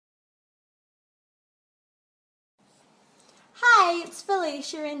Hey, it's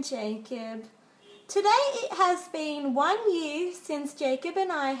Felicia and Jacob. Today it has been 1 year since Jacob and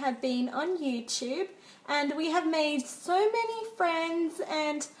I have been on YouTube, and we have made so many friends,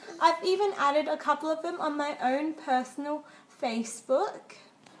 and I've even added a couple of them on my own personal Facebook.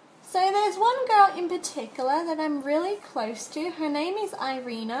 So there's one girl in particular that I'm really close to. Her name is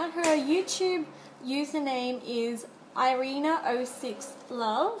Irina. Her YouTube username is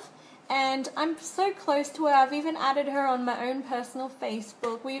Irina06love. And I'm so close to her, I've even added her on my own personal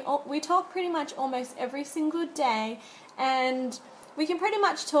Facebook. We talk pretty much almost every single day, and we can pretty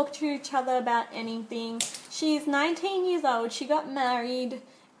much talk to each other about anything. She's 19 years old, she got married,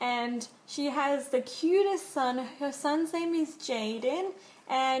 and she has the cutest son. Her son's name is Jaden,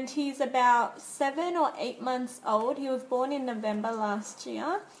 and he's about 7 or 8 months old. He was born in November last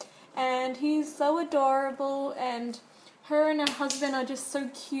year, and he's so adorable, and her and her husband are just so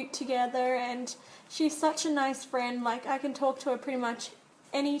cute together, and she's such a nice friend. Like, I can talk to her pretty much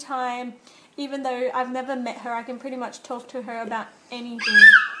anytime. Even though I've never met her, I can pretty much talk to her about anything.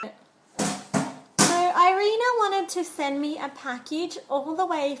 So Irina wanted to send me a package all the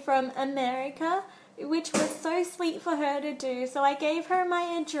way from America, which was so sweet for her to do. So I gave her my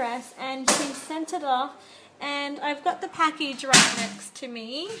address and she sent it off, and I've got the package right next to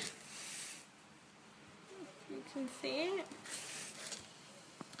me. You can see it.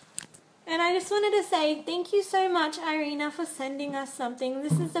 And I just wanted to say thank you so much, Irina, for sending us something.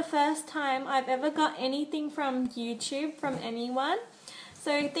 This is the first time I've ever got anything from YouTube from anyone.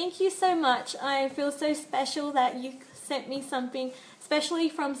 So thank you so much. I feel so special that you sent me something, especially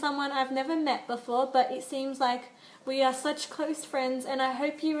from someone I've never met before, but it seems like we are such close friends, and I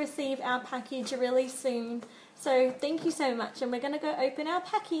hope you receive our package really soon. So thank you so much, and we're going to go open our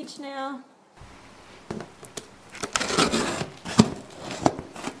package now.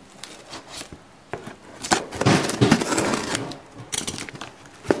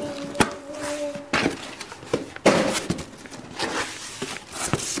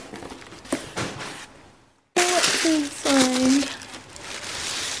 Inside.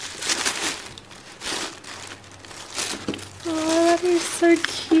 Oh, that is so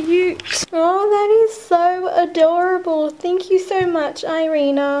cute. Oh, that is so adorable. Thank you so much,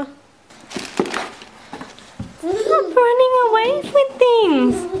 Irina. Stop running away with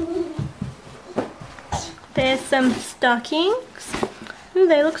things. There's some stockings. Ooh,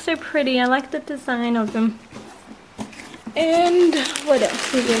 they look so pretty. I like the design of them. And what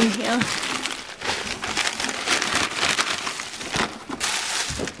else is in here?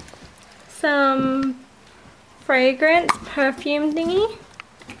 Some fragrance perfume thingy.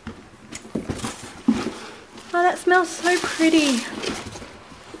 Oh, that smells so pretty.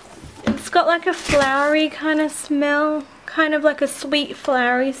 It's got like a flowery kind of smell, kind of like a sweet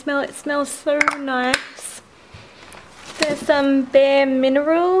flowery smell. It smells so nice. There's some Bare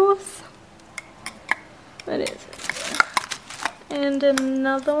Minerals. What is it? And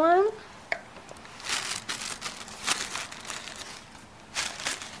another one.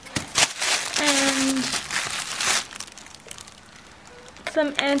 And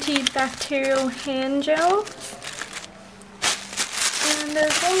some antibacterial hand gels. And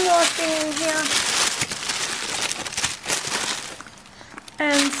there's one more thing in here.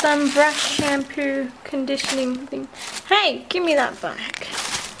 And some brush shampoo conditioning thing. Hey, give me that back.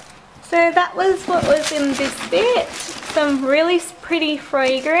 So that was what was in this bit. Some really pretty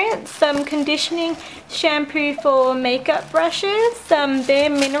fragrance, some conditioning shampoo for makeup brushes, some Bare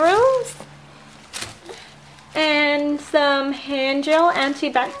Minerals, and some hand gel,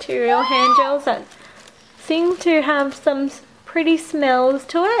 antibacterial hand gels that seem to have some pretty smells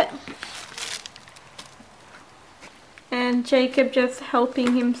to it. And Jacob just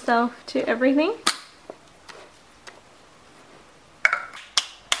helping himself to everything.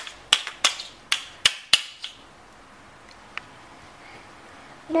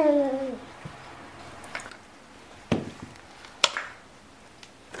 No.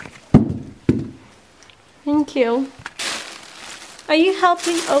 Thank you. Are you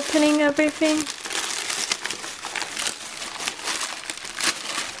helping opening everything?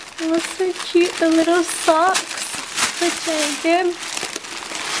 Oh, so cute, the little socks for Jacob.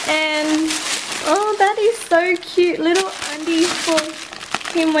 And oh, that is so cute, little undies for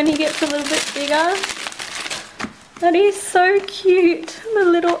him when he gets a little bit bigger. That is so cute, the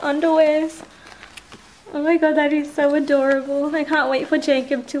little underwears. Oh my god, that is so adorable. I can't wait for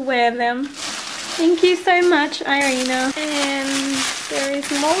Jacob to wear them. Thank you so much, Irina. And there is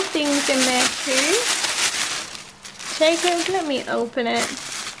more things in there too. Jacob, let me open it.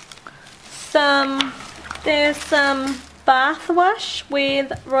 There's some bath wash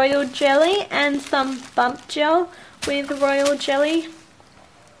with royal jelly and some bump gel with royal jelly.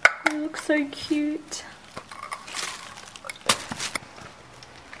 It looks so cute.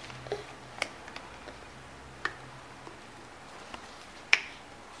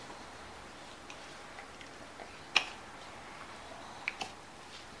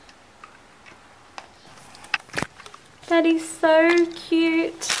 That is so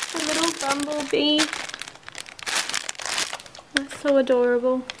cute. A little bumblebee. That's so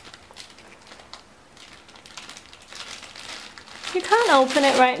adorable. You can't open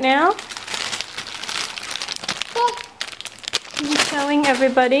it right now. I'm showing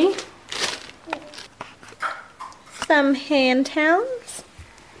everybody some hand towels.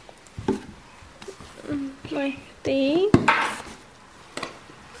 Like these.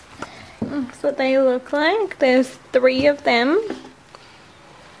 That's what they look like. There's 3 of them.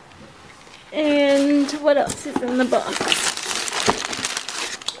 And what else is in the box?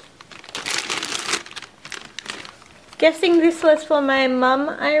 Guessing this was for my mum,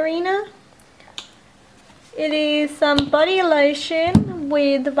 Irina. It is some body lotion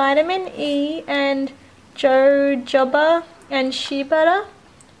with vitamin E and jojoba and shea butter.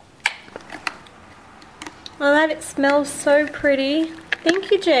 Well, that it smells so pretty.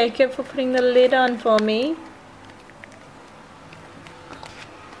 Thank you, Jacob, for putting the lid on for me.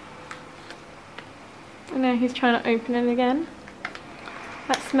 And now he's trying to open it again.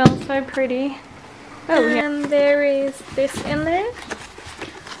 That smells so pretty. Oh, and there is this in there.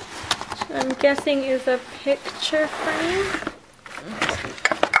 Which I'm guessing is a picture frame.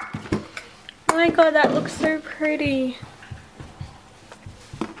 Oh my god, that looks so pretty.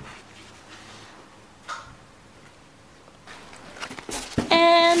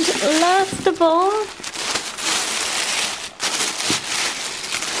 And last of all,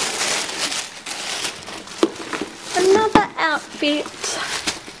 another outfit.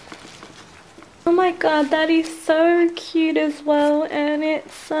 Oh my god, that is so cute as well, and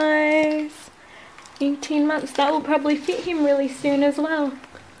it's size 18 months. That will probably fit him really soon as well.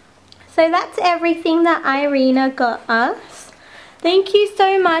 So that's everything that Irina got us. Thank you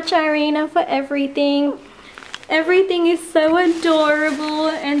so much, Irina, for everything. Everything is so adorable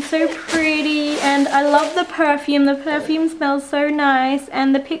and so pretty, and I love the perfume. The perfume smells so nice,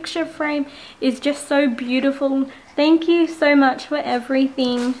 and the picture frame is just so beautiful. Thank you so much for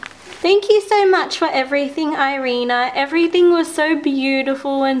everything. Thank you so much for everything, Irina. Everything was so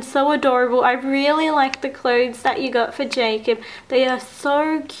beautiful and so adorable. I really like the clothes that you got for Jacob. They are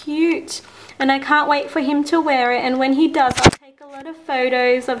so cute, and I can't wait for him to wear it. And when he does, I'll take a lot of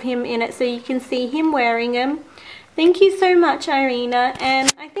photos of him in it so you can see him wearing them. Thank you so much, Irina,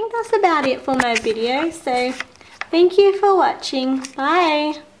 and I think that's about it for my video. So thank you for watching.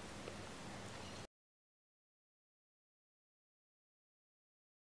 Bye.